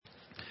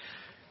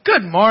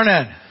Good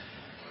morning.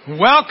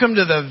 Welcome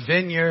to the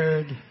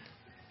Vineyard.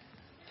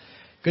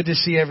 Good to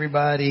see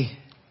everybody.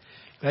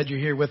 Glad you're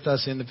here with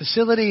us in the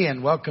facility,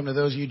 and welcome to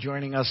those of you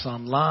joining us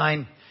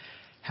online.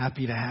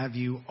 Happy to have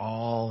you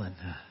all, and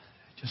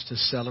just to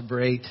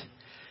celebrate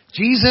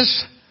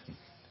Jesus,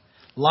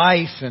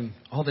 life, and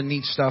all the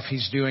neat stuff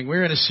He's doing.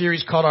 We're in a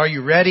series called Are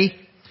You Ready?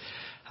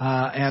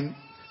 And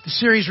the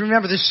series,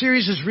 remember, this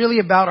series is really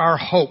about our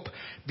hope,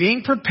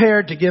 being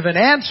prepared to give an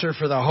answer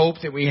for the hope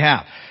that we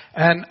have.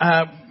 And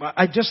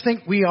I just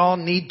think we all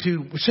need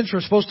to, since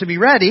we're supposed to be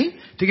ready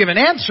to give an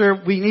answer,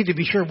 we need to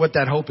be sure what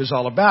that hope is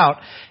all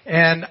about.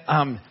 And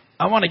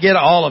I want to get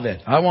all of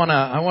it. I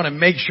want to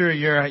make sure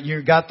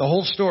you got the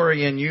whole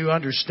story and you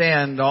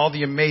understand all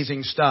the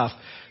amazing stuff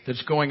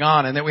that's going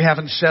on, and that we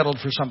haven't settled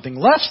for something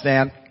less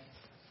than.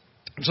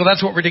 So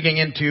that's what we're digging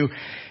into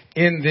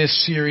in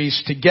this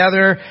series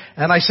together.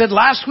 And I said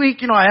last week,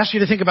 I asked you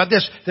to think about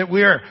this, that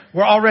we're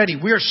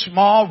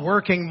small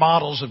working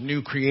models of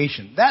new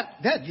creation.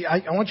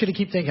 I want you to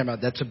keep thinking about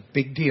that. That's a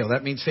big deal.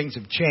 That means things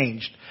have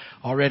changed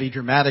already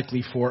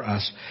dramatically for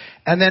us.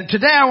 And then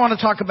today I want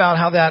to talk about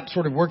how that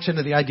sort of works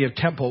into the idea of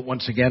temple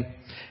once again.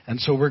 And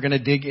so we're going to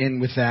dig in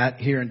with that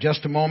here in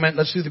just a moment.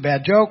 Let's do the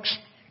bad jokes.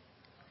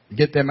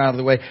 Get them out of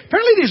the way.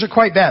 Apparently these are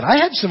quite bad. I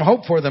had some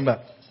hope for them,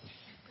 but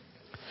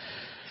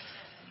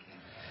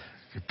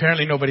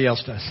apparently nobody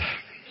else does.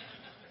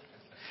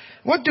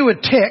 What do a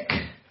tick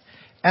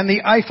and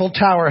the Eiffel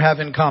Tower have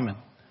in common?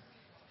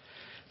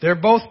 They're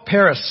both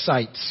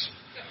parasites.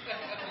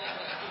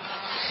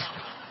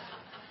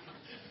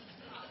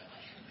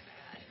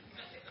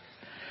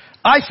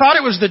 I thought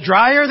it was the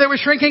dryer that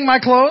was shrinking my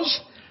clothes.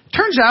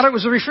 Turns out it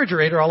was the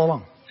refrigerator all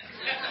along.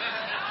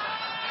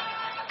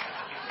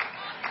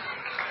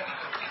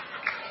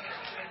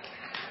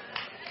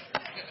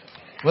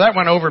 Well, that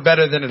went over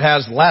better than it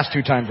has the last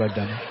two times I've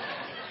done it.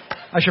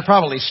 I should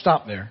probably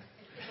stop there.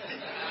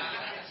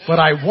 But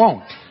I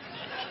won't.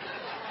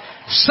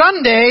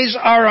 Sundays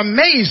are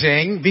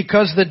amazing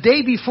because the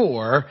day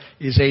before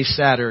is a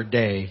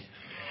Saturday.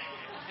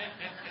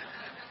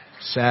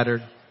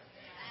 Sad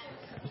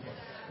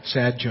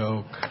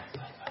joke.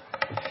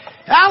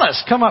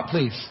 Alice, come up,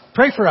 please.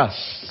 Pray for us.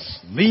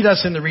 Lead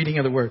us in the reading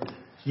of the Word.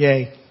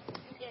 Yay.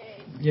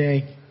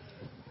 Yay.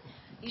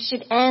 You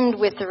should end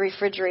with the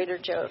refrigerator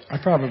joke. I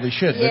probably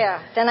should.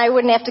 Yeah, then I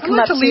wouldn't have to come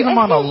up to leave them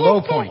on a low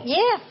point.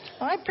 Yeah,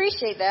 well, I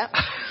appreciate that.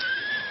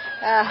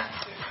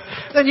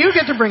 Then you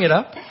get to bring it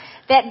up.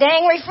 That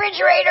dang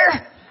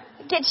refrigerator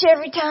gets you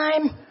every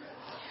time.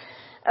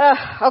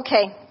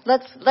 Okay,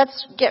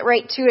 let's get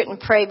right to it and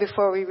pray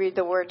before we read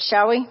the Word,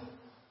 shall we?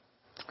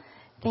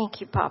 Thank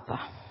you, Papa.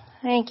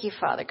 Thank you,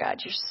 Father God.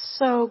 You're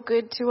so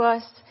good to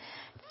us.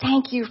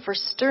 Thank you for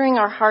stirring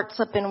our hearts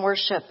up in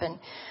worship. And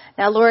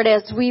now, Lord,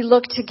 as we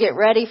look to get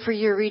ready for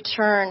your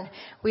return,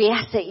 we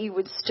ask that you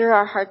would stir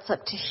our hearts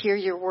up to hear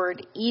your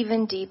word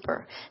even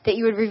deeper, that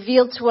you would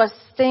reveal to us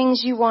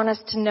things you want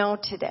us to know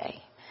today.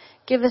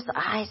 Give us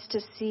eyes to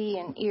see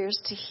and ears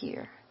to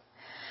hear.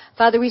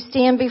 Father, we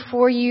stand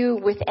before you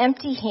with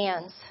empty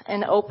hands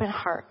and open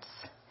hearts.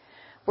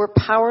 We're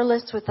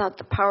powerless without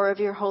the power of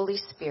your Holy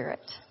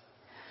Spirit.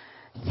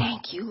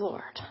 Thank you,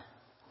 Lord.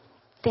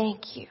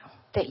 Thank you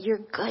that your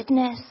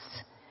goodness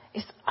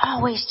is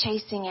always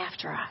chasing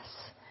after us.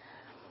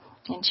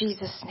 In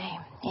Jesus' name,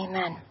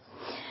 amen.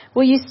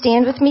 Will you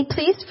stand with me,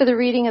 please, for the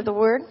reading of the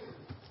Word?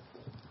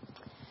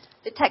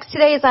 The text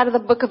today is out of the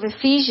book of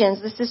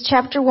Ephesians. This is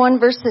chapter 1,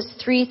 verses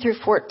 3 through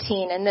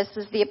 14, and this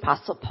is the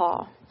Apostle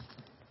Paul.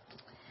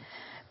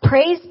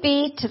 Praise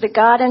be to the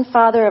God and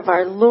Father of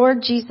our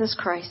Lord Jesus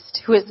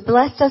Christ, who has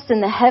blessed us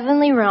in the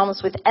heavenly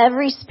realms with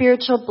every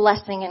spiritual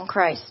blessing in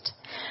Christ.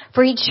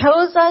 For he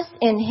chose us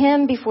in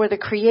him before the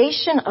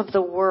creation of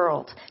the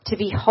world to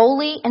be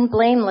holy and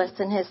blameless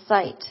in his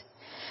sight.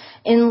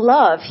 In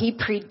love, he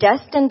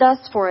predestined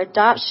us for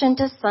adoption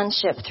to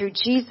sonship through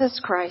Jesus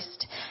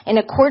Christ in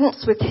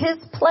accordance with his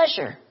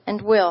pleasure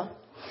and will,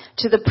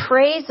 to the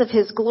praise of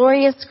his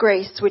glorious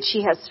grace which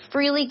he has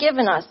freely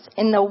given us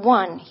in the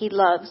one he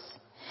loves.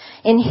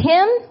 In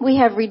him we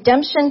have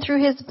redemption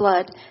through his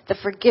blood, the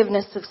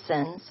forgiveness of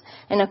sins,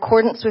 in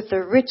accordance with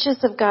the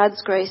riches of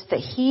God's grace that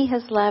he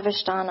has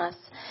lavished on us.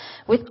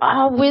 With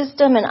all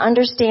wisdom and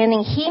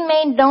understanding, he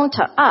made known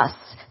to us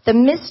the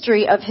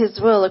mystery of his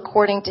will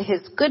according to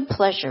his good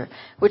pleasure,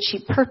 which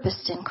he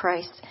purposed in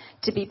Christ,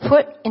 to be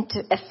put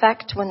into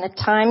effect when the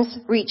times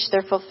reach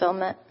their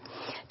fulfillment,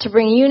 to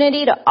bring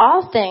unity to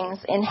all things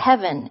in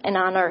heaven and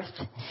on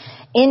earth.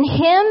 In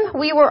him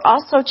we were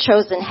also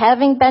chosen,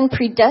 having been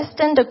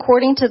predestined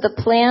according to the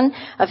plan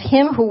of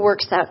him who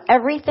works out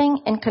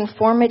everything in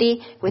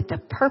conformity with the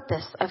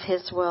purpose of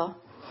his will,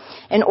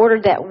 in order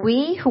that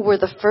we, who were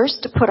the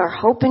first to put our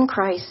hope in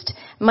Christ,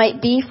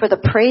 might be for the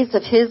praise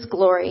of his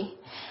glory.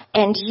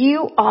 And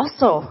you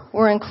also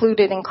were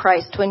included in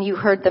Christ when you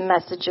heard the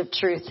message of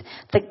truth,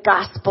 the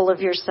gospel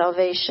of your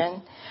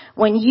salvation.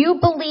 When you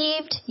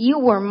believed, you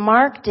were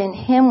marked in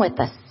him with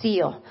a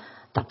seal,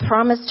 the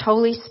promised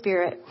Holy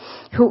Spirit,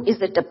 who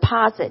is a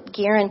deposit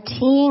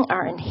guaranteeing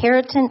our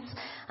inheritance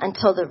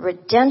until the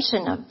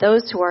redemption of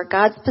those who are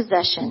God's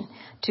possession,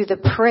 to the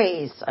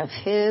praise of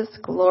his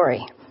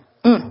glory.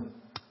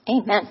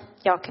 Amen.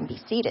 Y'all can be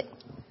seated.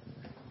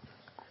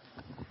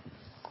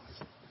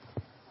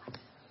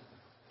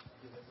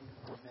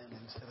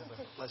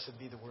 Blessed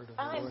be the word of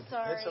the I'm Lord.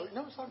 sorry.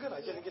 No, it's all good.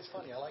 I think it's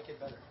funny. I like it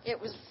better. It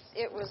was,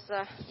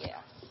 yeah.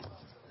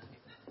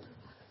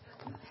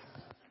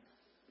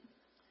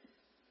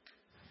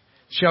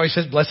 She always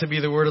says, blessed be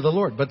the word of the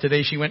Lord. But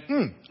today she went,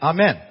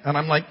 amen. And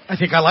I'm like, I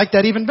think I like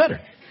that even better.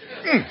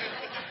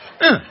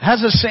 Has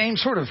the same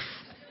sort of,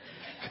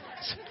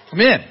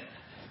 amen.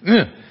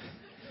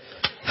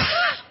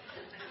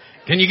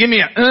 Can you give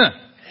me a,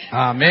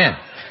 amen.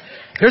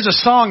 There's a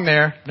song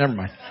there. Never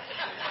mind.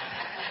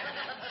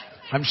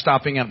 I'm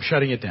stopping and I'm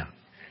shutting it down.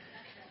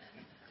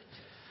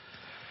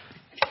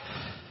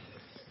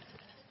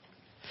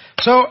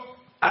 So,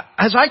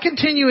 as I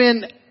continue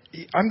in,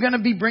 I'm going to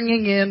be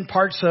bringing in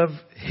parts of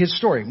his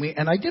story.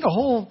 And I did a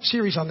whole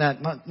series on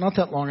that not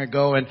that long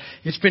ago, and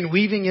it's been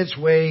weaving its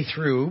way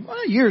through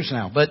years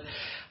now. But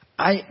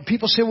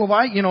people say, well,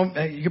 why,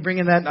 you're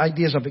bringing that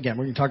ideas up again.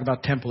 We're going to talk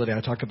about temple today.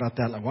 I talk about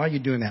that. Like, why are you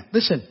doing that?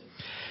 Listen,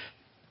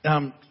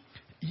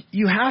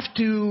 you have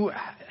to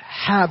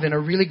have in a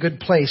really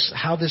good place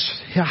how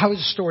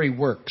his story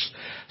works,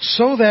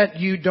 so that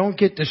you don't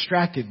get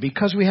distracted,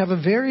 because we have a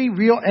very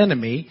real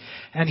enemy,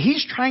 and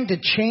he's trying to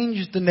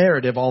change the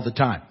narrative all the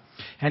time.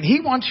 And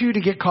he wants you to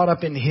get caught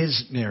up in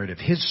his narrative,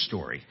 his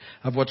story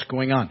of what's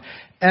going on.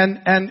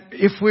 And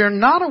if we're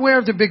not aware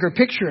of the bigger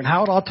picture and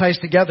how it all ties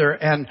together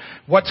and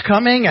what's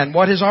coming and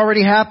what has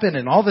already happened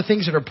and all the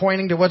things that are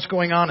pointing to what's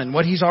going on and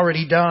what he's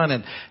already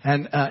done,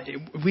 and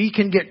we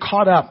can get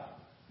caught up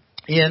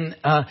in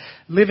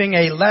living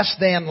a less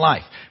than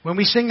life. When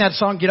we sing that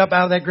song, get up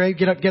out of that grave,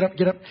 get up, get up,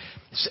 get up.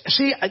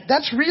 See,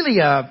 that's really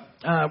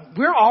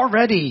we're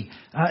already,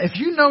 if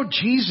you know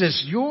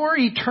Jesus, your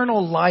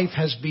eternal life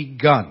has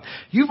begun.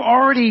 You've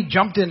already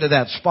jumped into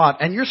that spot,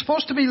 and you're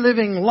supposed to be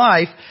living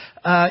life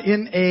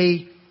in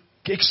a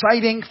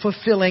exciting,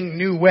 fulfilling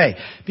new way,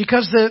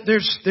 because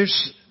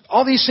there's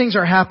all these things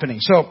are happening.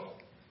 So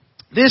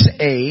this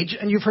age,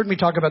 and you've heard me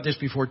talk about this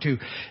before too,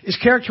 is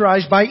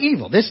characterized by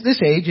evil. This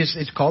age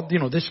is called,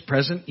 this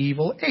present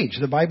evil age.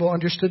 The Bible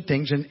understood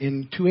things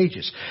in two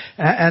ages.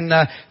 And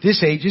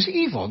this age is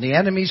evil. The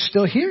enemy's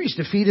still here. He's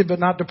defeated but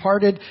not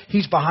departed.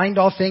 He's behind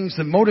all things.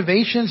 The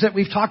motivations that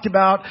we've talked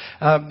about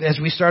as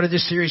we started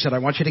this series, that I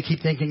want you to keep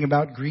thinking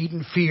about, greed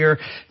and fear.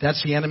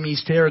 That's the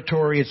enemy's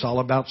territory. It's all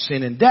about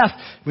sin and death,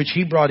 which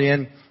he brought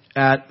in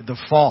at the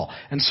fall.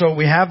 And so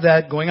we have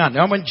that going on.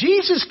 Now when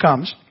Jesus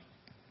comes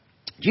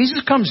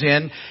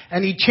in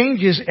and he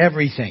changes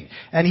everything.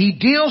 And he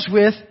deals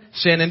with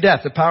sin and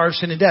death, the power of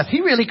sin and death.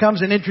 He really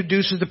comes and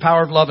introduces the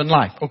power of love and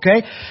life.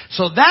 Okay?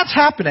 So that's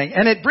happening.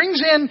 And it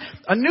brings in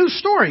a new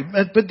story.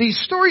 But these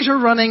stories are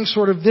running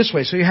sort of this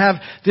way. So you have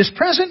this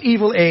present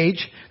evil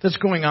age that's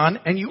going on.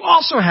 And you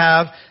also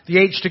have the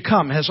age to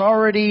come. Has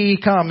already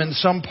come in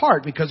some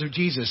part because of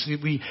Jesus.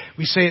 We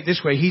say it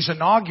this way. He's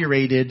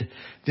inaugurated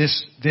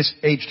this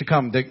age to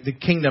come. The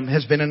kingdom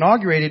has been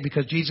inaugurated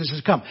because Jesus has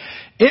come.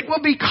 It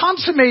will be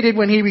consummated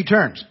when he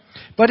returns.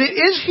 But it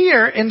is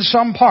here in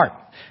some part.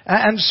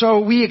 And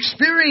so we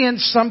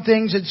experience some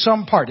things in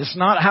some part. It's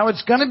not how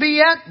it's going to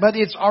be yet, but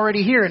it's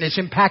already here and it's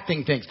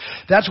impacting things.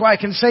 That's why I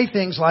can say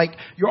things like,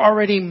 you're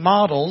already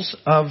models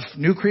of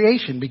new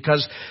creation,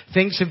 because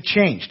things have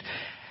changed.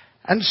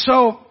 And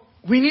so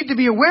we need to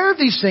be aware of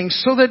these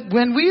things so that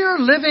when we are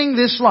living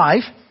this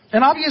life,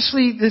 and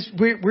obviously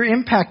we're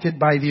impacted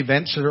by the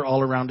events that are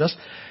all around us,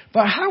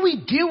 but how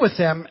we deal with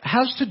them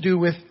has to do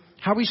with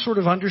how we sort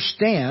of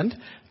understand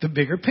the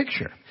bigger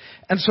picture.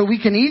 And so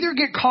we can either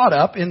get caught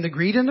up in the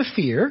greed and the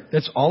fear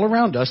that's all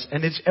around us,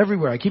 and it's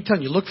everywhere. I keep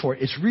telling you, look for it.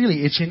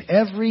 It's in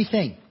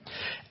everything.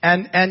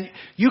 And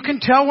you can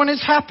tell when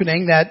it's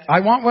happening that I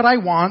want what I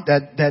want,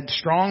 that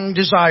strong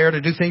desire to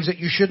do things that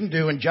you shouldn't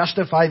do and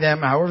justify them,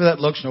 however that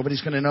looks.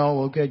 Nobody's going to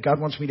know. Okay, God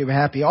wants me to be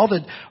happy. All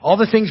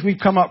the things we've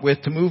come up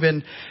with to move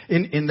in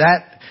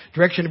that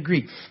direction of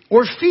greed.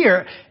 Or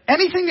fear,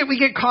 anything that we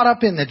get caught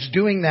up in that's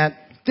doing that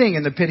thing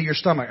in the pit of your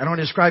stomach, I don't want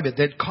to describe it,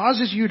 that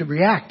causes you to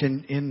react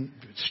in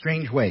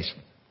strange ways.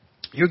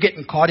 You're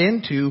getting caught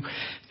into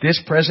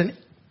this present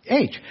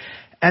age.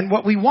 And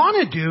what we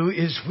want to do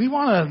is we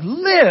want to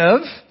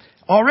live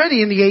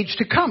already in the age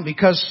to come,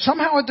 because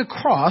somehow at the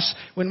cross,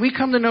 when we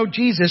come to know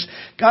Jesus,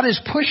 God has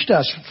pushed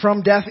us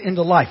from death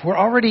into life. We're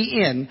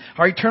already in.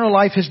 Our eternal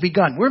life has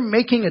begun. We're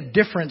making a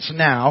difference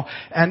now,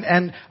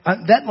 and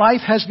that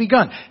life has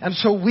begun. And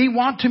so we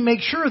want to make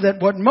sure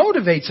that what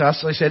motivates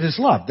us, like I said, is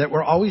love, that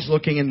we're always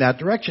looking in that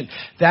direction.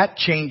 That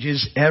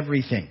changes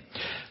everything.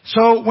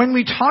 So when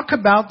we talk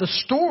about the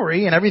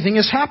story and everything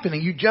is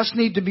happening, you just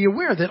need to be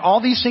aware that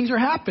all these things are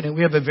happening.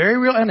 We have a very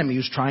real enemy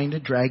who's trying to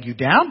drag you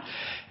down,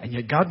 and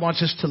yet God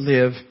wants us to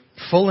live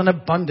full and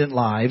abundant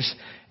lives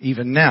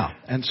even now.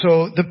 And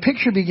so the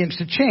picture begins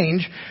to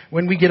change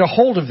when we get a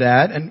hold of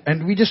that,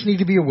 and we just need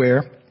to be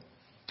aware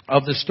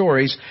of the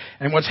stories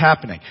and what's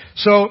happening.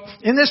 So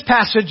in this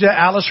passage that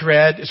Alice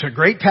read, it's a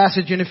great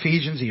passage in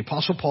Ephesians. The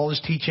Apostle Paul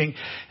is teaching,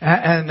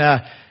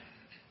 and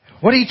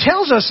what he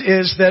tells us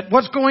is that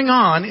what's going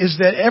on is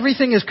that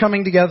everything is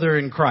coming together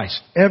in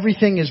Christ.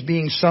 Everything is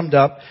being summed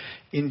up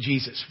in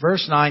Jesus.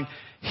 Verse 9,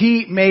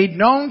 He made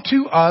known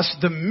to us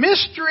the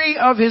mystery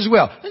of His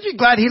will. Aren't you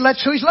glad He's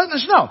letting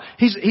us know?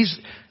 He's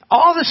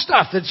all the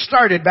stuff that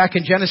started back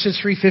in Genesis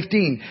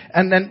 3:15,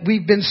 and then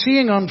we've been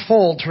seeing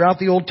unfold throughout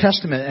the Old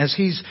Testament as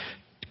He's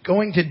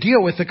going to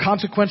deal with the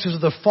consequences of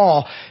the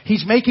fall.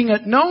 He's making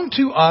it known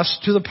to us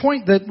to the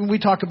point that when we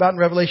talk about in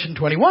Revelation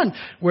 21,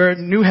 where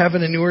new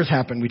heaven and new earth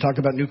happen, we talk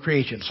about new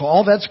creation. So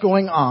all that's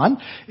going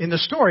on in the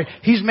story,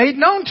 He's made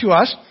known to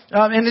us,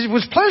 and it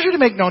was pleasure to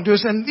make known to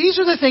us, and these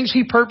are the things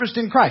He purposed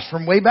in Christ.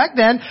 From way back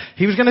then,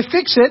 He was going to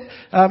fix it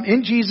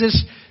in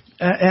Jesus,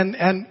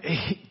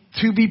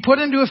 to be put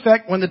into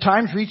effect when the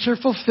times reach their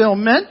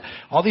fulfillment.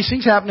 All these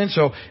things happening.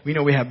 So we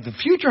know we have the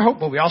future hope,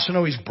 but we also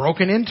know He's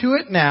broken into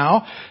it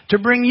now to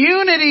bring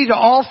unity to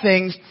all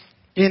things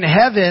in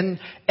heaven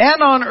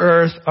and on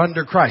earth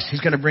under Christ. He's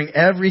going to bring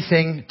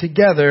everything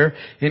together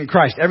in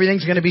Christ.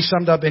 Everything's going to be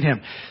summed up in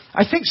Him.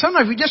 I think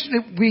sometimes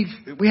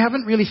we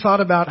haven't really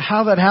thought about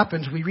how that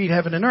happens. We read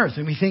heaven and earth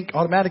and we think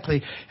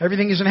automatically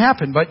everything isn't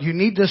happened. But you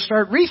need to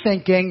start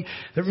rethinking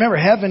that, remember,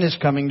 heaven is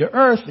coming to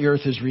earth. The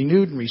earth is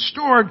renewed and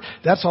restored.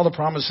 That's all the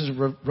promises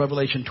of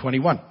Revelation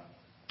 21.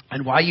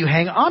 And why you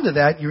hang on to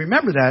that, you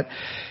remember that,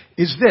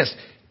 is this.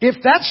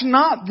 If that's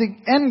not the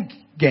end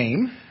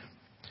game,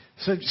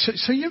 So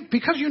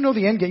because you know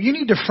the end game, you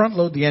need to front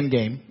load the end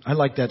game. I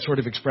like that sort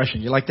of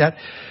expression. You like that?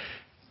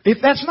 If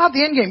that's not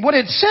the end game, what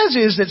it says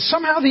is that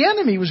somehow the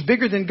enemy was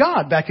bigger than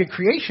God back at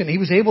creation. He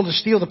was able to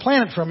steal the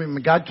planet from Him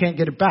and God can't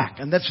get it back.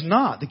 And that's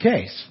not the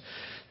case.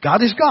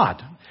 God is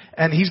God.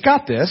 And He's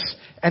got this.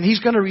 And He's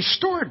going to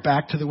restore it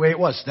back to the way it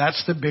was.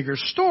 That's the bigger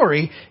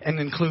story and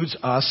includes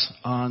us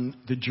on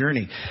the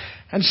journey.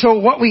 And so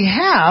what we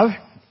have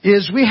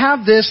is we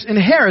have this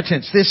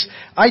inheritance, this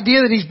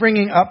idea that He's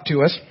bringing up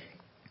to us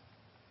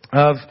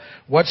of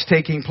what's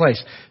taking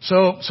place.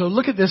 So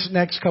look at this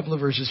next couple of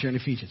verses here in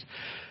Ephesians.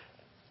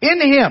 In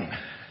Him,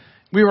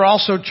 we were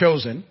also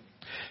chosen,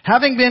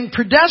 having been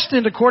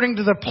predestined according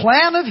to the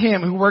plan of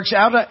Him who works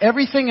out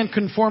everything in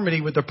conformity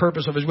with the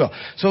purpose of His will.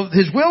 So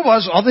His will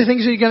was all the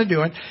things that He's going to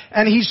do,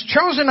 and He's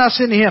chosen us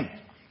in Him.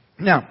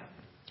 Now,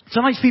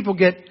 sometimes people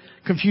get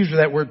confused with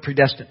that word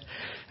predestined.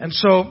 And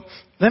so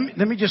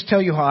let me just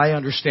tell you how I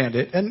understand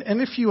it.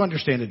 And if you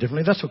understand it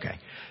differently, that's okay.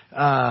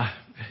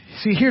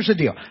 See, here's the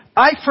deal.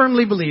 I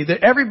firmly believe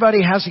that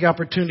everybody has the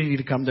opportunity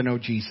to come to know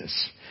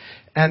Jesus.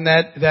 And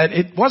that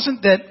it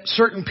wasn't that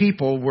certain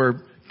people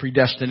were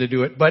predestined to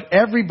do it, but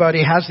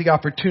everybody has the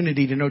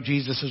opportunity to know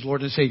Jesus as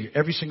Lord and Savior.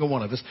 Every single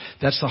one of us.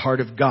 That's the heart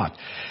of God.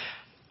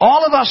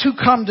 All of us who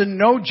come to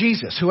know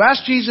Jesus, who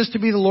ask Jesus to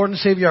be the Lord and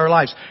Savior of our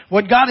lives,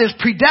 what God has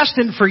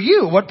predestined for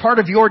you, what part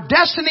of your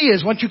destiny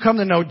is once you come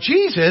to know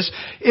Jesus,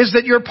 is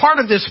that you're part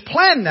of this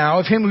plan now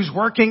of Him who's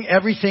working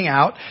everything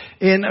out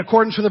in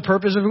accordance with the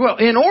purpose of His will,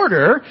 in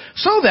order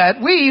so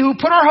that we who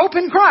put our hope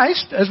in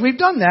Christ, as we've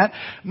done that,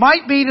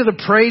 might be to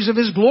the praise of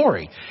His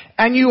glory.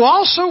 And you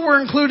also were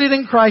included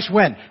in Christ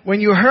when?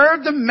 When you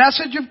heard the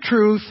message of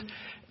truth,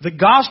 the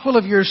gospel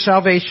of your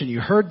salvation. You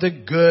heard the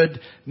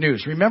good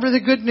news. Remember the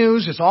good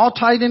news? It's all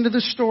tied into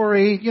the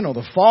story. You know,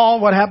 the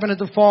fall, what happened at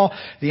the fall.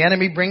 The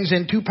enemy brings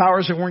in two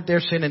powers that weren't there,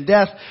 sin and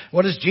death.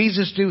 What does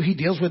Jesus do? He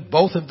deals with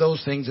both of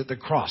those things at the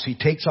cross. He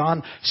takes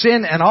on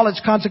sin and all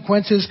its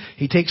consequences.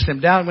 He takes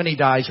them down when He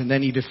dies, and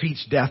then He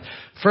defeats death.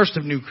 First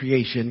of new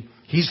creation.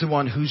 He's the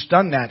one who's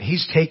done that.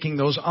 He's taking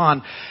those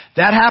on.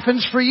 That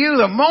happens for you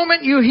the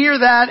moment you hear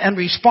that and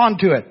respond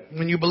to it.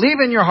 When you believe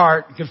in your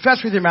heart,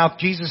 confess with your mouth,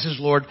 Jesus is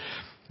Lord,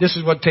 this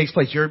is what takes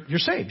place. You're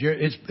saved.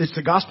 It's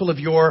the gospel of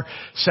your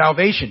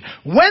salvation.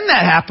 When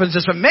that happens,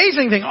 this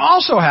amazing thing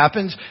also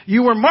happens.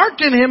 You were marked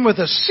in Him with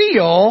a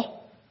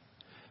seal,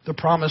 the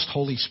promised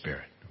Holy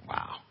Spirit.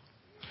 Wow.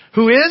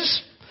 Who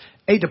is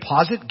a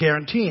deposit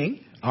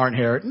guaranteeing our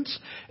inheritance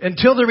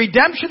until the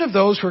redemption of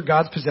those who are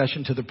God's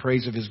possession to the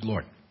praise of His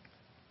glory.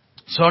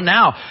 So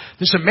now,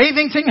 this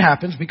amazing thing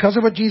happens because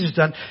of what Jesus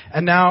done,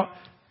 and now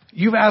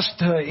you've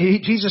asked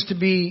Jesus to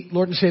be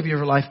Lord and Savior of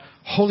your life.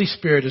 Holy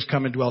Spirit has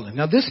come and dwelled in.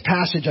 Now this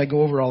passage I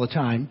go over all the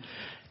time,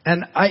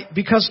 and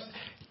because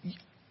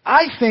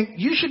I think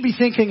you should be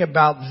thinking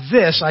about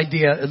this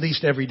idea at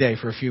least every day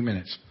for a few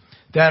minutes.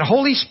 That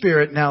Holy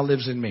Spirit now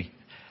lives in me.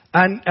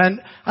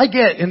 And I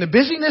get, in the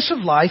busyness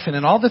of life and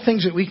in all the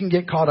things that we can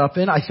get caught up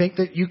in, I think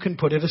that you can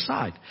put it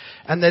aside.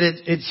 And that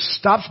it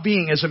stops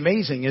being as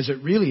amazing as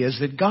it really is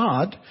that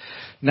God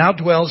now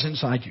dwells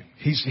inside you.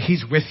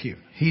 He's with you.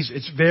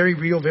 It's very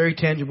real, very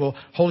tangible.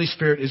 Holy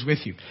Spirit is with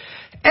you.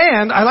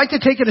 And I like to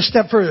take it a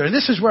step further. And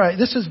this is where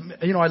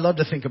I love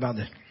to think about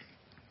this.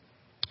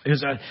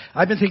 Because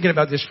I've been thinking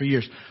about this for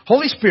years.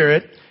 Holy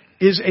Spirit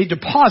is a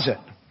deposit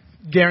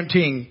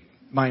guaranteeing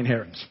my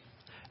inheritance.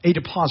 A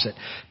deposit.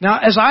 Now,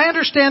 as I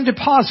understand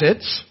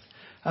deposits,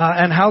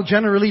 and how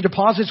generally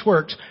deposits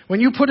works.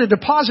 When you put a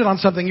deposit on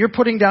something, you're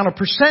putting down a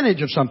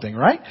percentage of something,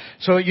 right?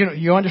 So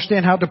you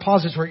understand how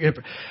deposits work.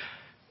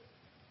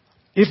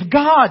 If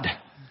God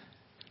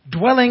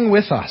dwelling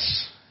with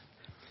us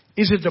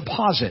is a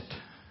deposit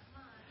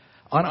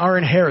on our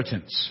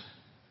inheritance,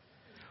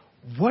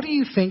 what do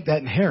you think that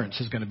inheritance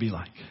is going to be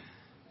like?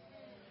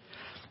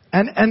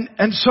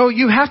 And so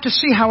you have to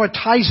see how it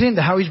ties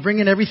into how he's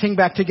bringing everything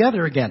back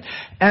together again.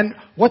 And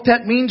what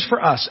that means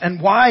for us and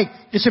why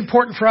it's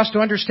important for us to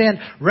understand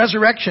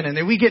resurrection and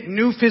that we get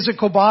new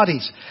physical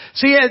bodies.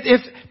 See,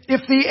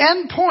 if the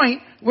end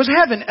point was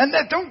heaven, and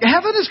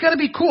heaven is going to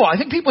be cool. I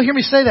think people hear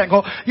me say that and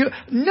go,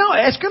 no,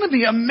 it's going to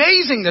be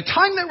amazing. The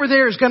time that we're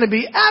there is going to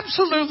be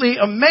absolutely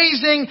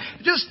amazing.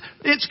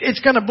 It's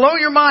going to blow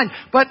your mind.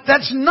 But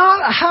that's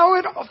not how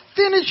it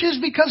finishes,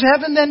 because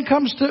heaven then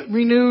comes to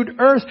renewed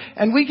earth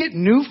and we get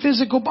new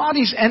physical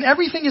bodies and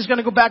everything is going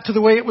to go back to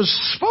the way it was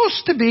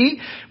supposed to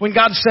be when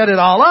God set it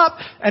all up,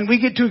 and we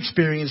get to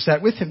experience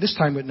that with him, this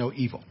time with no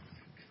evil.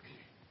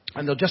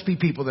 And they'll just be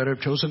people that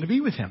have chosen to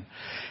be with him.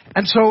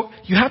 And so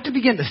you have to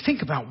begin to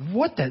think about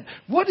what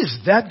is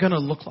that going to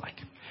look like?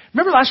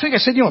 Remember last week I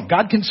said, if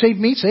God can save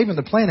me, saving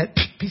the planet,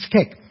 piece of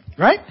cake,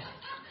 right?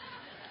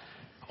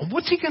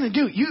 What's he going to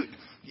do?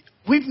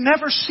 We've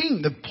never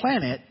seen the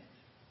planet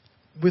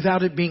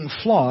without it being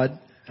flawed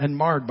and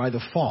marred by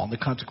the fall and the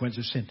consequence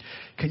of sin.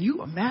 Can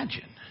you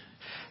imagine?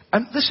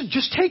 And listen,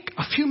 just take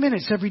a few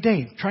minutes every day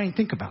and try and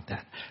think about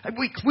that.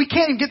 We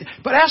can't even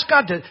but ask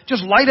God to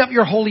just light up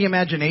your holy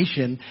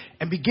imagination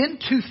and begin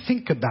to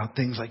think about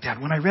things like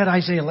that. When I read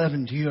Isaiah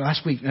 11 to you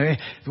last week,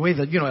 the way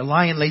that, a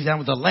lion lays down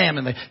with a lamb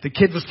and the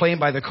kid was playing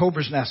by the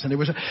cobra's nest, and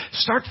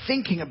start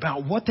thinking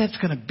about what that's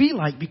going to be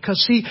like, because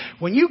see,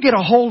 when you get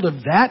a hold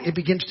of that, it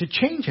begins to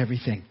change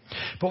everything.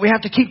 But we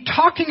have to keep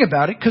talking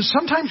about it, because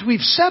sometimes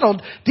we've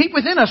settled, deep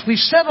within us, we've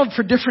settled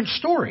for different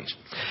stories.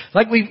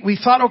 Like we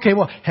thought, okay,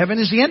 well, heaven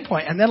is the end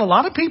point. And then a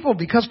lot of people,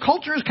 because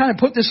culture has kind of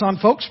put this on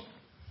folks,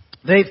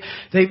 they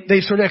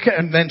sort of,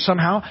 and then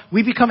somehow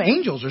we become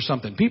angels or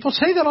something. People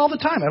say that all the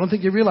time. I don't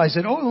think they realize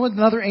that,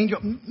 another angel.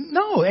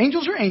 No,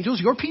 angels are angels.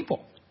 You're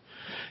people.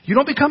 You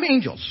don't become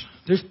angels.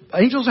 There's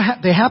angels,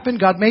 they happen.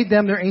 God made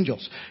them. They're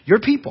angels.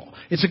 You're people.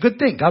 It's a good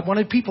thing. God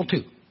wanted people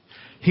too.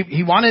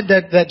 He wanted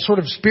that sort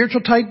of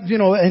spiritual type,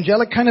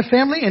 angelic kind of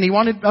family, and he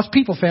wanted us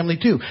people family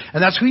too.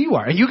 And that's who you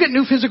are. And you get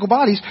new physical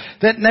bodies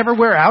that never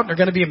wear out. They're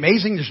going to be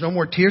amazing. There's no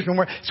more tears, no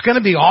more. It's going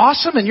to be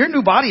awesome. And your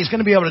new body is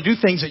going to be able to do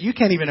things that you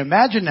can't even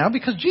imagine now,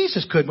 because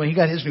Jesus could when he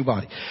got his new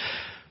body.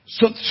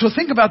 So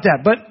think about that.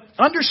 But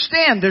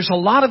understand there's a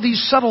lot of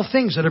these subtle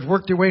things that have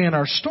worked their way in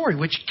our story,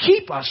 which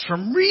keep us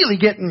from really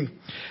getting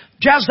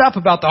jazzed up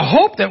about the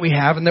hope that we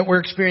have and that we're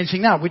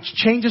experiencing now, which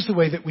changes the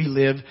way that we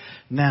live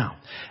now.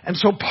 And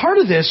so part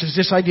of this is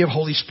this idea of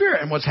Holy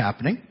Spirit and what's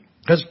happening.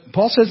 Because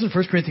Paul says in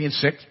 1 Corinthians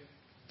 6,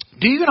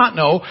 do you not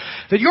know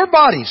that your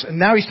bodies, and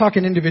now he's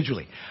talking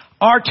individually,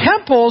 are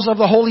temples of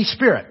the Holy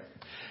Spirit,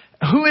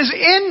 who is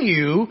in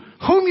you,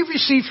 whom you've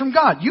received from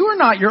God? You are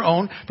not your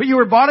own, but you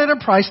were bought at a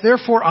price,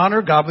 therefore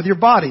honor God with your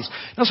bodies.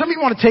 Now some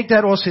people want to take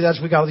that,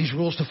 we got all these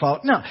rules to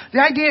follow. No,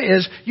 the idea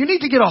is you need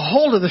to get a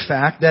hold of the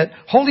fact that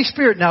Holy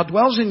Spirit now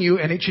dwells in you,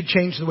 and it should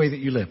change the way that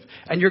you live.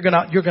 And you're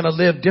gonna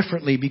live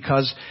differently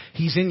because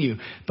he's in you.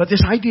 But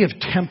this idea of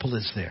temple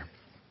is there.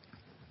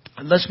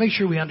 And let's make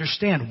sure we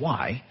understand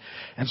why.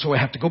 And so I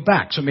have to go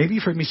back. So maybe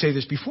you've heard me say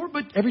this before,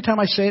 but every time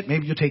I say it,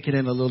 maybe you'll take it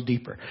in a little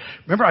deeper.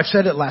 Remember, I've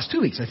said it last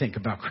 2 weeks, I think,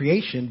 about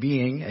creation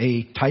being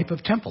a type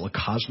of temple, a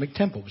cosmic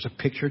temple. It was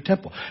a picture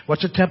temple.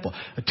 What's a temple?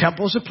 A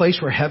temple is a place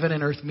where heaven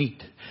and earth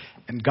meet,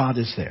 and God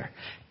is there.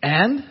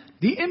 And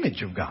the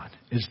image of God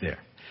is there.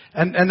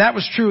 And that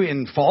was true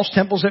in false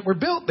temples that were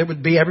built. There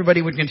would be,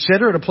 everybody would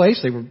consider it a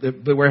place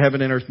where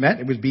heaven and earth met.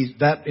 It would be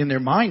that in their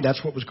mind,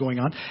 that's what was going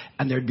on.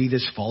 And there'd be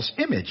this false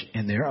image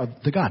in there of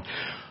the God.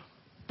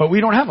 But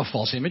we don't have a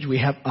false image. We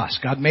have us.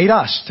 God made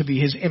us to be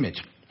his image.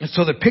 And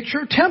so the picture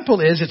of temple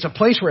is, it's a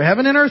place where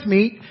heaven and earth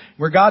meet,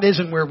 where God is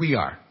and where we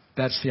are.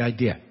 That's the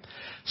idea.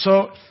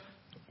 So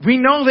we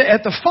know that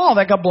at the fall,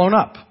 that got blown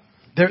up.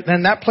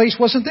 Then that place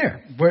wasn't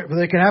there where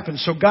it could happen.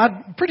 So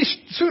God, pretty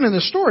soon in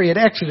the story at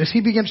Exodus, he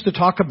begins to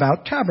talk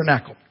about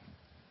tabernacle.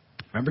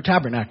 Remember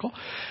tabernacle?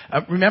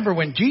 Remember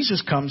when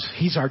Jesus comes,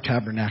 he's our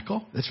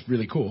tabernacle. That's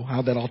really cool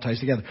how that all ties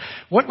together.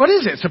 What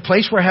is it? It's a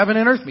place where heaven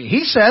and earth meet.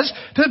 He says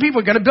to the people,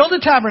 we're going to build a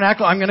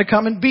tabernacle. I'm going to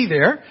come and be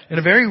there in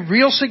a very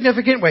real,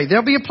 significant way.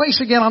 There'll be a place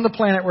again on the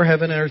planet where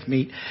heaven and earth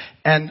meet.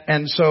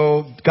 And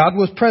so God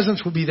with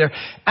presence will be there.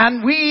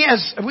 And we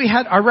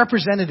had our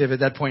representative at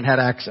that point had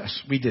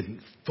access. We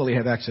didn't fully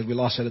have access. We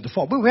lost it at the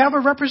fall. But we have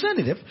a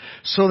representative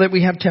so that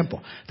we have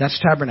temple.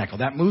 That's tabernacle.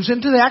 That moves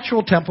into the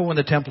actual temple when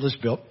the temple is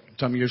built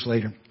some years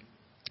later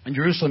in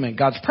Jerusalem, and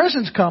God's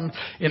presence comes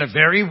in a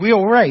very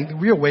real way.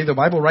 The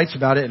Bible writes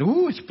about it,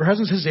 and his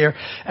presence is there.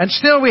 And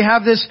still we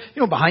have this,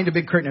 behind a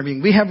big curtain and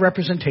everything, we have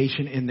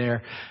representation in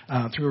there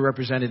through a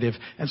representative.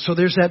 And so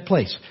there's that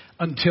place.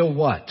 Until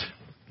what?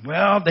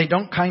 Well, they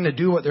don't kind of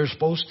do what they're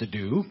supposed to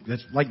do.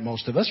 That's like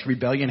most of us.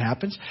 Rebellion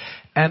happens.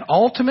 And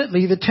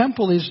ultimately the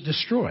temple is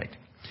destroyed.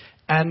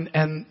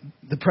 And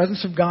the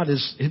presence of God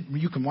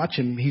you can watch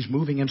him, he's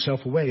moving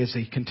himself away as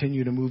they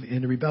continue to move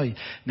into rebellion.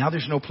 Now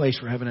there's no place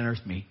where heaven and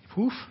earth meet.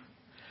 Poof.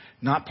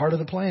 Not part of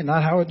the plan,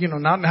 not how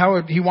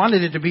he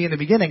wanted it to be in the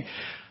beginning.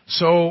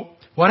 So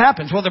what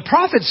happens? Well, the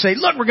prophets say,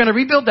 look, we're going to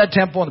rebuild that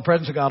temple and the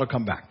presence of God will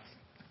come back.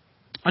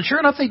 And sure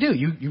enough, they do.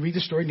 You read the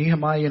story,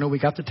 Nehemiah, we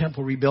got the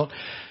temple rebuilt.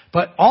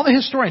 But all the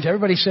historians,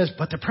 everybody says,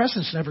 but the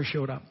presence never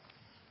showed up.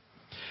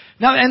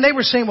 Now, and they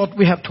were saying, well,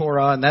 we have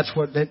Torah, and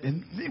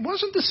and it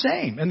wasn't the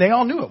same. And they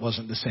all knew it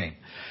wasn't the same.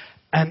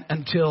 And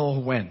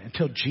until when?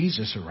 Until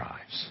Jesus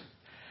arrives.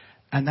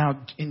 And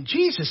now, in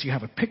Jesus, you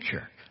have a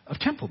picture of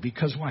temple.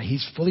 Because why?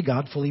 He's fully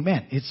God, fully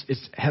man.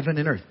 It's heaven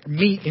and earth.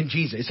 Meet in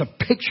Jesus. It's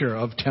a picture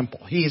of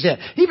temple. He is it.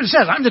 He even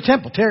says, I'm the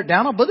temple. Tear it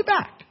down, I'll build it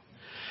back.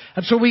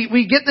 And so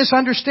we get this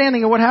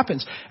understanding of what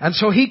happens. And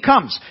so he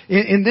comes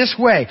in this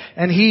way.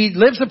 And he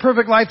lives the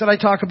perfect life that I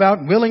talk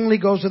about, willingly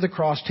goes to the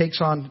cross, takes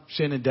on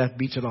sin and death,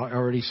 beats it all. I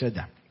already said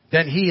that.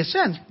 Then he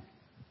ascends.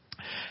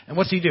 And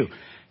what's he do?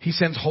 He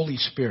sends Holy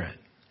Spirit.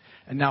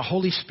 And now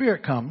Holy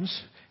Spirit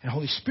comes, and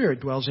Holy Spirit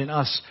dwells in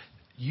us,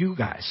 you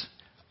guys.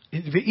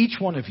 Each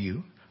one of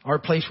you are a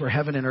place where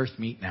heaven and earth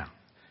meet now.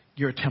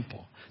 You're a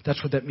temple.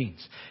 That's what that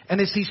means.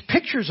 And it's these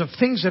pictures of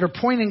things that are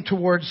pointing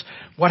towards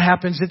what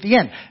happens at the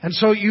end. And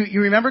so you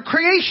remember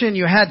creation.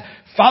 You had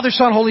Father,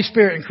 Son, Holy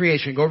Spirit in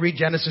creation. Go read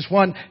Genesis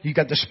 1. You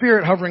got the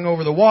Spirit hovering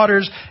over the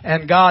waters,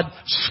 and God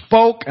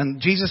spoke, and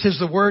Jesus is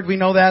the Word. We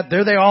know that.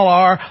 There they all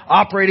are,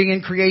 operating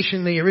in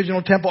creation, the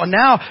original temple. And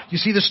now you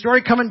see the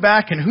story coming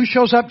back, and who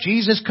shows up?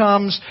 Jesus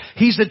comes.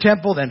 He's the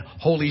temple. Then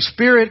Holy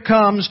Spirit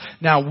comes.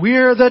 Now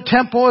we're the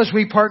temple as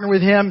we partner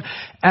with Him.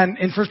 And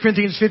in 1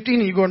 Corinthians 15,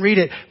 and you go and read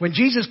it, when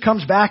Jesus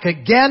comes back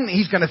again,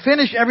 He's going to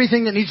finish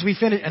everything that needs to be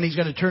finished, and He's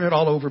going to turn it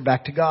all over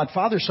back to God,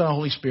 Father, Son,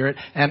 Holy Spirit,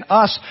 and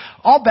us,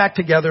 all back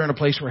together in a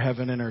place where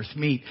heaven and earth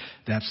meet.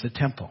 That's the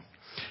temple.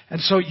 And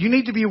so you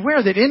need to be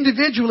aware that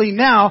individually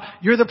now,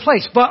 you're the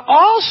place. But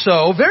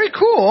also, very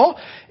cool,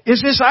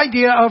 is this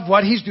idea of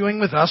what He's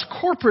doing with us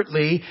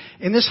corporately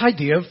in this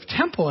idea of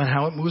temple and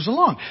how it moves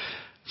along.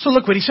 So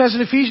look what he says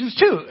in Ephesians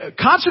 2.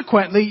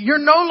 Consequently,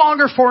 you're no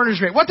longer foreigners.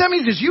 What that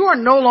means is you are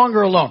no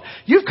longer alone.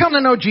 You've come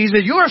to know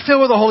Jesus. You are filled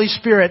with the Holy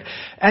Spirit.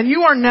 And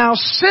you are now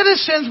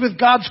citizens with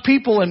God's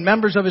people and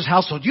members of His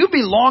household. You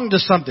belong to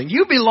something.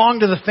 You belong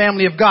to the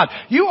family of God.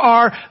 You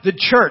are the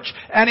church.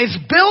 And it's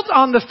built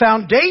on the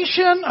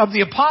foundation of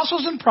the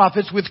apostles and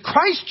prophets with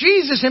Christ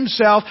Jesus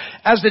Himself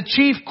as the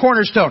chief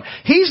cornerstone.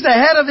 He's the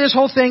head of this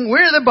whole thing.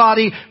 We're the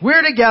body.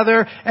 We're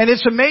together. And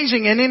it's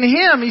amazing. And in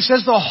Him, he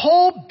says the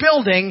whole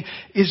building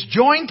is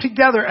joined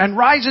together and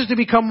rises to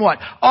become what?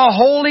 A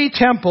holy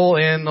temple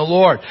in the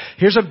Lord.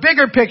 Here's a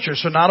bigger picture.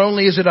 So not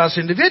only is it us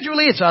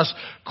individually, it's us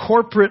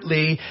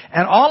corporately,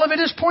 and all of it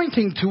is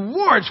pointing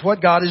towards what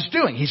God is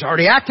doing. He's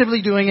already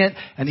actively doing it,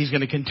 and He's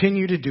going to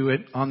continue to do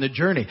it on the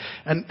journey.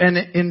 And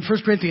in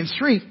 1 Corinthians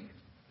 3,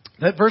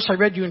 that verse I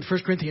read you in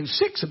 1 Corinthians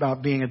 6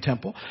 about being a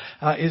temple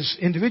is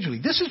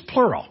individually. This is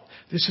plural.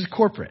 This is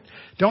corporate.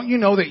 Don't you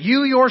know that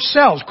you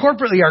yourselves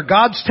corporately are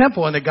God's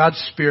temple and that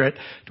God's Spirit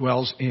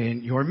dwells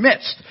in your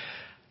midst?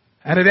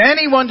 And if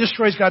anyone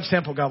destroys God's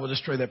temple, God will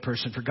destroy that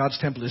person, for God's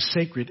temple is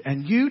sacred,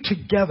 and you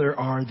together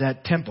are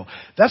that temple.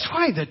 That's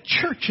why the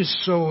church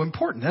is so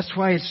important. That's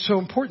why it's so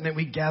important that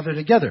we gather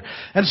together.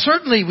 And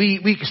certainly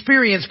we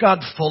experience God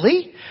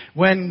fully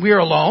when we're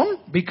alone,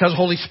 because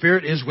Holy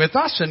Spirit is with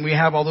us and we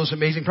have all those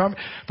amazing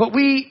promises. But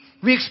we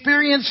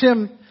experience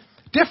Him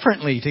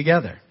differently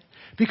together.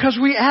 Because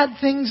we add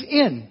things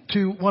in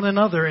to one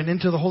another and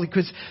into the Holy,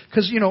 because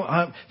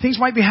things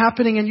might be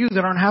happening in you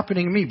that aren't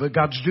happening in me, but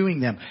God's doing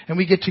them, and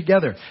we get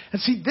together.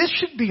 And see, this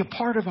should be a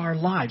part of our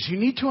lives. You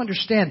need to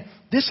understand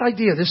this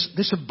idea,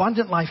 this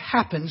abundant life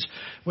happens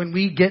when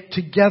we get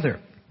together.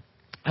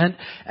 And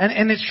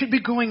it should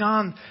be going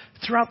on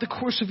throughout the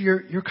course of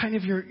your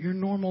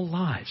normal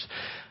lives.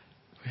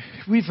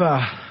 I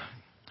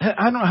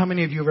don't know how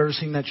many of you have ever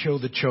seen that show,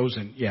 The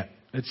Chosen, yet.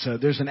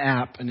 There's an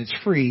app and it's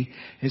free.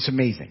 It's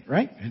amazing,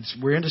 right?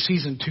 We're into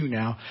season 2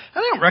 now. I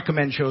don't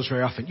recommend shows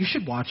very often. You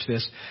should watch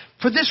this.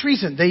 For this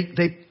reason,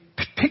 they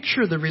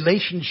picture the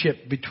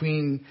relationship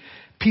between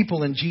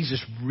people and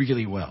Jesus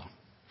really well.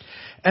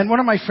 And one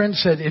of my friends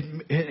said,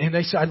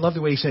 I love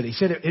the way he said it. He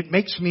said, it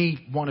makes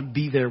me want to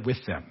be there with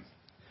them.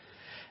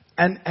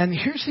 And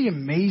here's the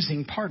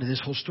amazing part of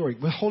this whole story.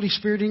 With Holy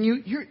Spirit in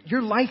you,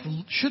 your life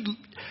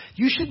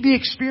you should be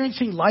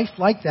experiencing life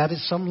like that at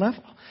some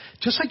level.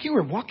 Just like you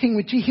were walking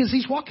with Jesus,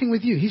 He's walking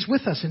with you. He's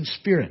with us in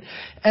spirit.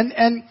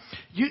 And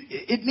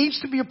it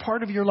needs to be a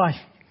part of your life.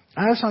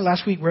 I was on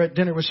last week, we were at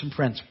dinner with some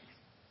friends.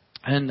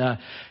 And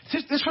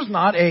this was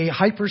not a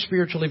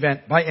hyper-spiritual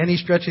event by any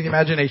stretch of the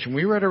imagination.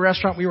 We were at a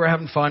restaurant, we were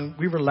having fun,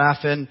 we were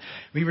laughing,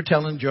 we were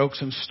telling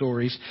jokes and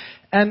stories.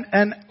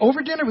 And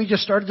over dinner, we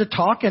just started to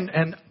talk,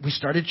 and we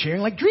started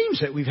sharing like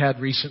dreams that we've had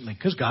recently,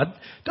 because God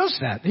does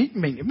that.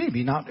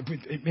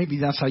 Maybe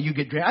that's how you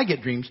get dreams. I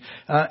get dreams.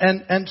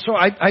 And so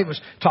I was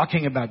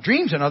talking about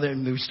dreams,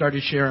 and we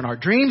started sharing our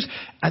dreams,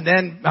 and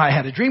then I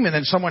had a dream, and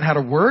then someone had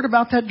a word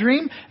about that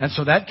dream, and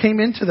so that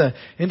came into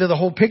the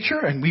whole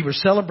picture, and we were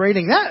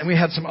celebrating that, and we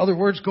had some other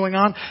words going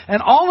on,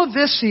 and all of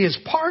this, see, is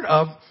part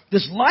of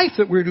this life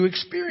that we're to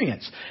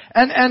experience.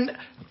 And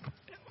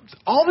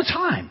all the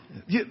time,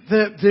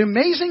 the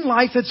amazing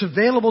life that's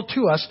available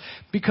to us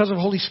because of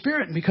Holy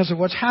Spirit and because of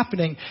what's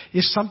happening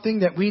is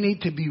something that we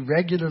need to be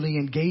regularly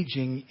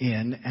engaging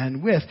in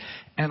and with.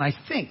 And I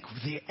think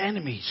the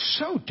enemy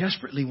so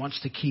desperately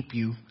wants to keep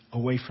you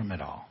away from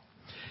it all.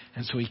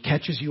 And so he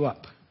catches you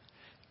up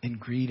in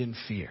greed and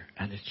fear.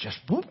 And it's just,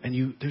 whoop, and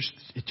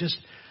it just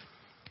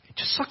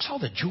sucks all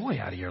the joy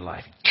out of your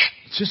life.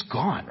 It's just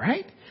gone,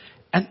 right?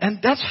 And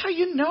that's how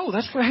you know.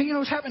 That's how you know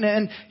what's happening.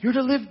 And you're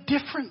to live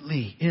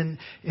differently in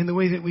the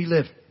way that we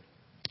live.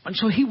 And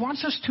so he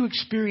wants us to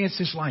experience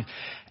this life.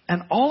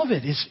 And all of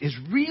it is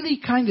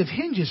really kind of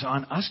hinges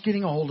on us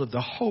getting a hold of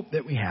the hope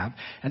that we have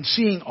and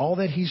seeing all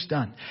that he's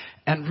done.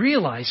 And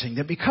realizing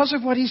that because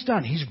of what he's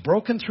done, he's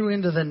broken through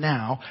into the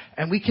now.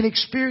 And we can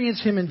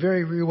experience him in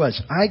very real ways.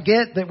 I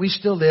get that we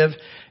still live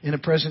in a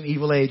present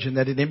evil age and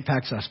that it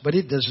impacts us. But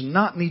it does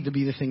not need to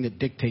be the thing that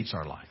dictates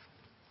our life.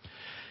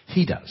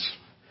 He does.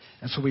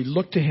 And so we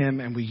look to him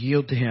and we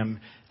yield to him,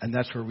 and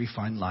that's where we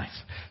find life.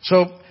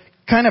 So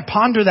kind of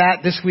ponder that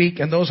this week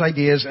and those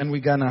ideas, and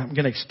I'm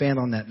going to expand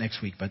on that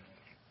next week. But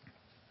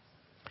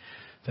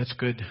that's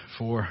good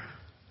for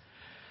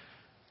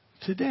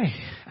today.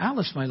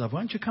 Alice, my love,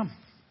 why don't you come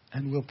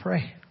and we'll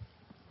pray.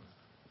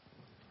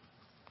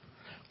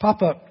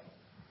 Papa,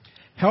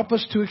 help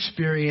us to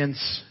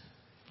experience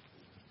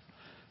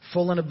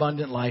full and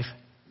abundant life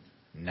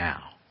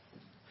now.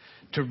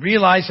 To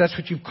realize that's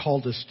what you've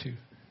called us to.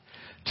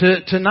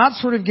 To not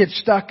sort of get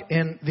stuck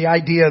in the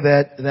idea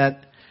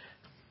that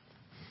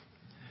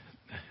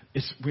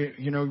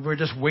we're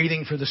just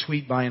waiting for the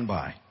sweet by and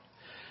by.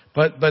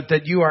 But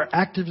that you are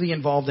actively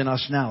involved in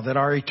us now, that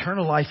our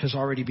eternal life has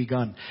already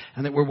begun,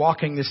 and that we're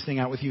walking this thing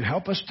out with you.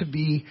 Help us to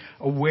be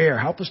aware.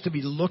 Help us to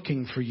be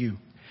looking for you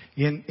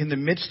in the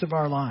midst of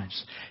our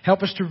lives.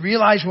 Help us to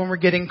realize when we're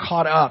getting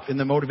caught up in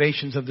the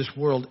motivations of this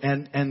world,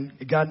 and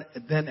God,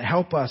 then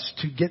help us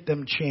to get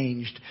them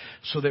changed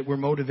so that we're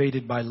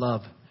motivated by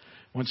love.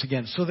 Once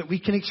again, so that we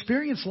can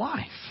experience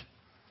life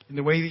in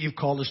the way that you've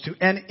called us to,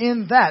 and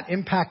in that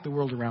impact the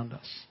world around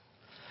us.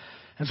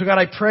 And so God,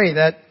 I pray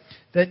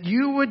that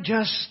you would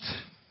just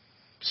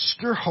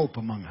stir hope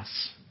among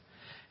us,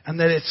 and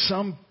that at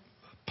some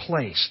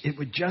place it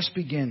would just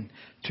begin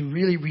to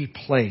really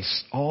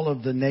replace all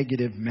of the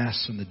negative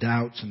mess and the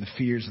doubts and the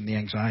fears and the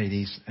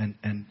anxieties,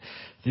 and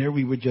there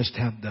we would just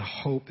have the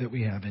hope that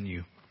we have in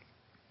you,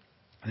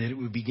 and that it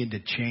would begin to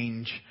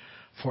change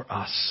for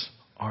us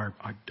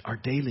our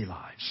daily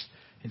lives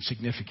in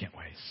significant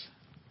ways.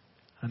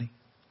 Honey?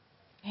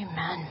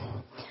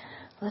 Amen.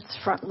 Let's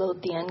front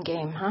load the end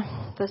game,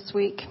 this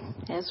week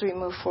as we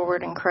move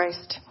forward in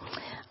Christ.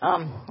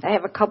 I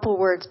have a couple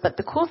words, but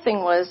the cool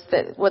thing was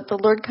that what the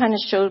Lord kind of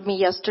showed me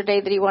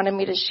yesterday that he wanted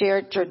me to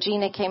share,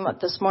 Georgina came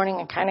up this morning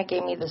and kind of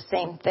gave me the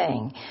same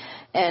thing.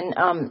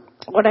 And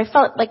what I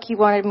felt like he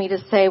wanted me to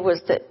say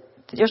was that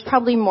there's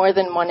probably more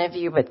than one of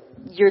you, but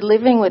you're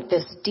living with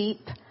this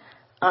deep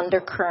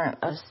undercurrent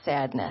of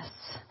sadness.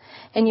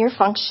 And you're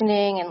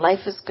functioning and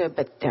life is good,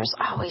 but there's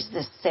always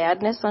this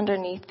sadness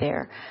underneath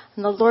there.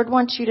 And the Lord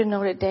wants you to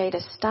know today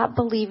to stop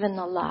believing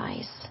the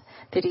lies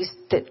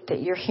that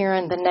you're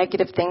hearing, the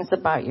negative things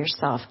about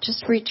yourself.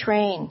 Just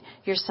retrain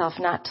yourself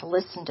not to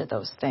listen to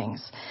those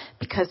things.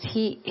 Because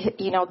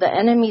the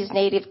enemy's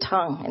native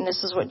tongue, and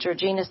this is what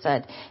Georgina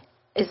said,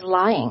 is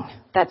lying.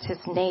 That's his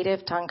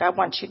native tongue. God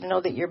wants you to know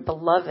that you're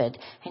beloved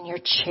and you're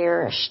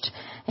cherished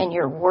and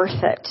you're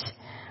worth it.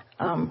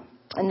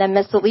 And then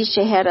Miss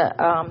Alicia had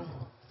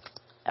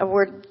a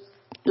word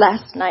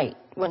last night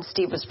when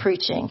Steve was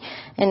preaching.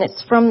 And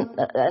it's from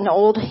an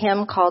old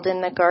hymn called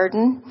In the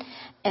Garden.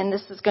 And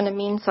this is going to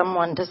mean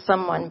someone to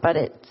someone, but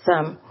it's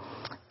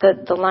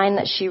the line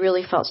that she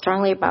really felt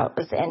strongly about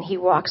was, and he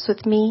walks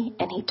with me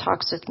and he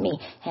talks with me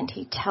and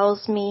he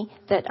tells me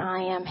that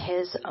I am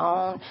his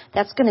own.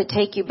 That's going to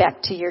take you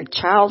back to your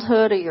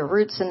childhood or your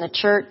roots in the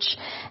church.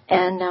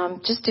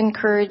 And just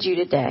encourage you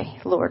today,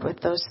 Lord,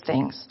 with those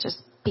things.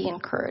 Just be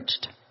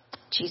encouraged. In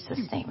Jesus'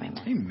 name,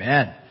 amen.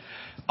 Amen.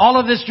 All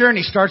of this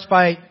journey starts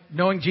by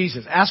knowing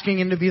Jesus, asking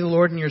him to be the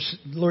Lord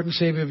and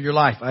Savior of your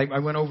life. I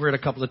went over it a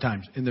couple of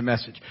times in the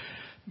message.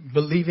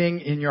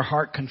 Believing in your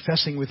heart,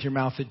 confessing with your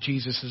mouth that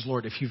Jesus is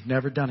Lord. If you've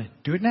never done it,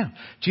 do it now.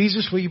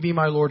 Jesus, will you be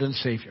my Lord and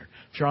Savior?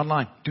 If you're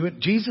online, do it.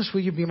 Jesus,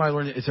 will you be my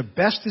Lord? It's the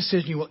best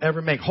decision you will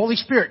ever make. Holy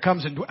Spirit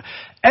comes and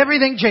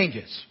everything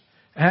changes.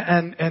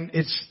 And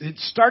it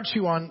starts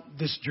you on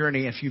this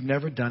journey. If you've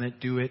never done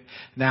it, do it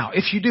now.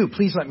 If you do,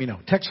 please let me know.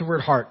 Text the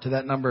word heart to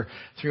that number,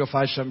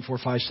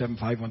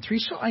 305-745-7513,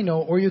 so I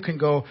know. Or you can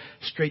go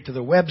straight to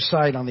the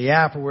website on the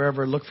app or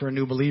wherever, look for A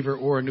New Believer,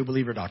 or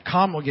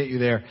anewbeliever.com will get you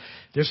there.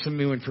 There's some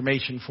new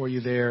information for you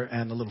there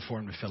and a little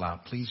form to fill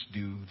out. Please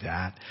do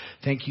that.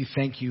 Thank you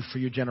for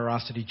your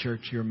generosity,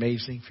 church. You're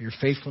amazing, for your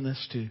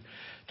faithfulness to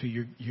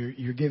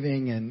your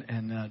giving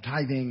and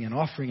tithing and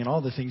offering and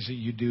all the things that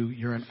you do.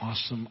 You're an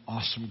awesome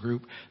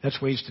group. That's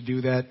ways to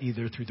do that,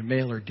 either through the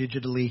mail or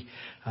digitally,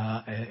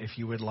 if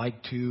you would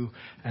like to.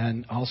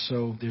 And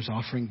also, there's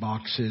offering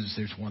boxes.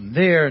 There's one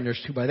there, and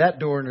there's two by that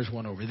door, and there's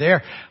one over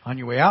there. On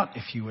your way out,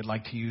 if you would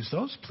like to use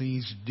those,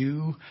 please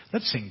do.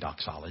 Let's sing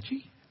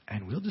doxology,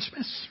 and we'll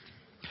dismiss.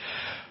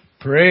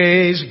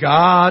 Praise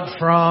God,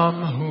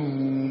 from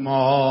whom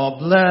all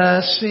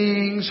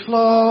blessings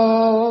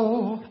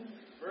flow.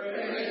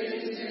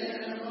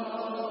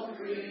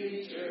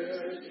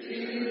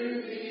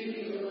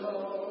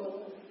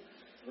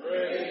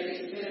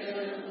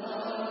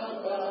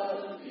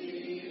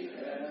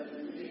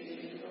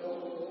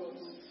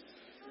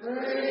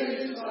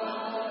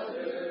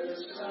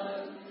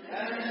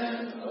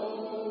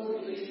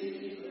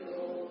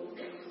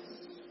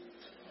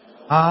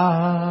 Amen.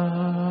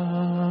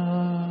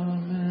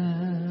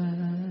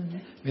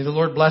 May the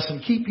Lord bless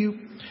and keep you.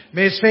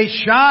 May His face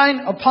shine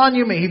upon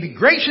you. May He be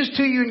gracious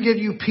to you and give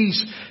you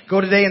peace.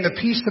 Go today in the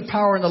peace, the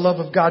power, and the love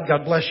of God.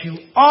 God bless you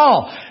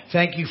all.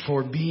 Thank you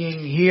for being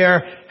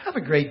here. Have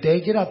a great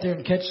day. Get out there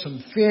and catch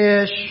some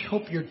fish.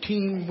 Hope your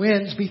team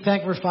wins. Be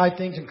thankful for 5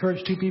 things.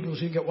 Encourage 2 people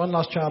so you can get 1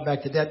 lost child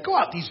back to dad. Go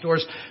out these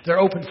doors. They're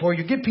open for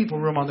you. Give people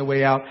room on the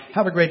way out.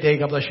 Have a great day.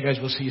 God bless you guys.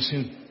 We'll see you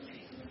soon.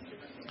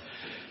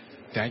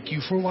 Thank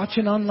you for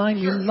watching online.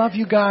 We love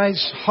you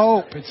guys.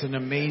 Hope. It's an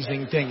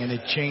amazing thing, and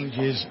it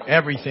changes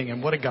everything.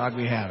 And what a God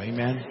we have.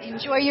 Amen.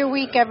 Enjoy your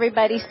week,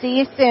 everybody. See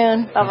you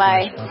soon.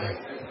 Bye-bye.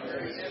 Bye-bye.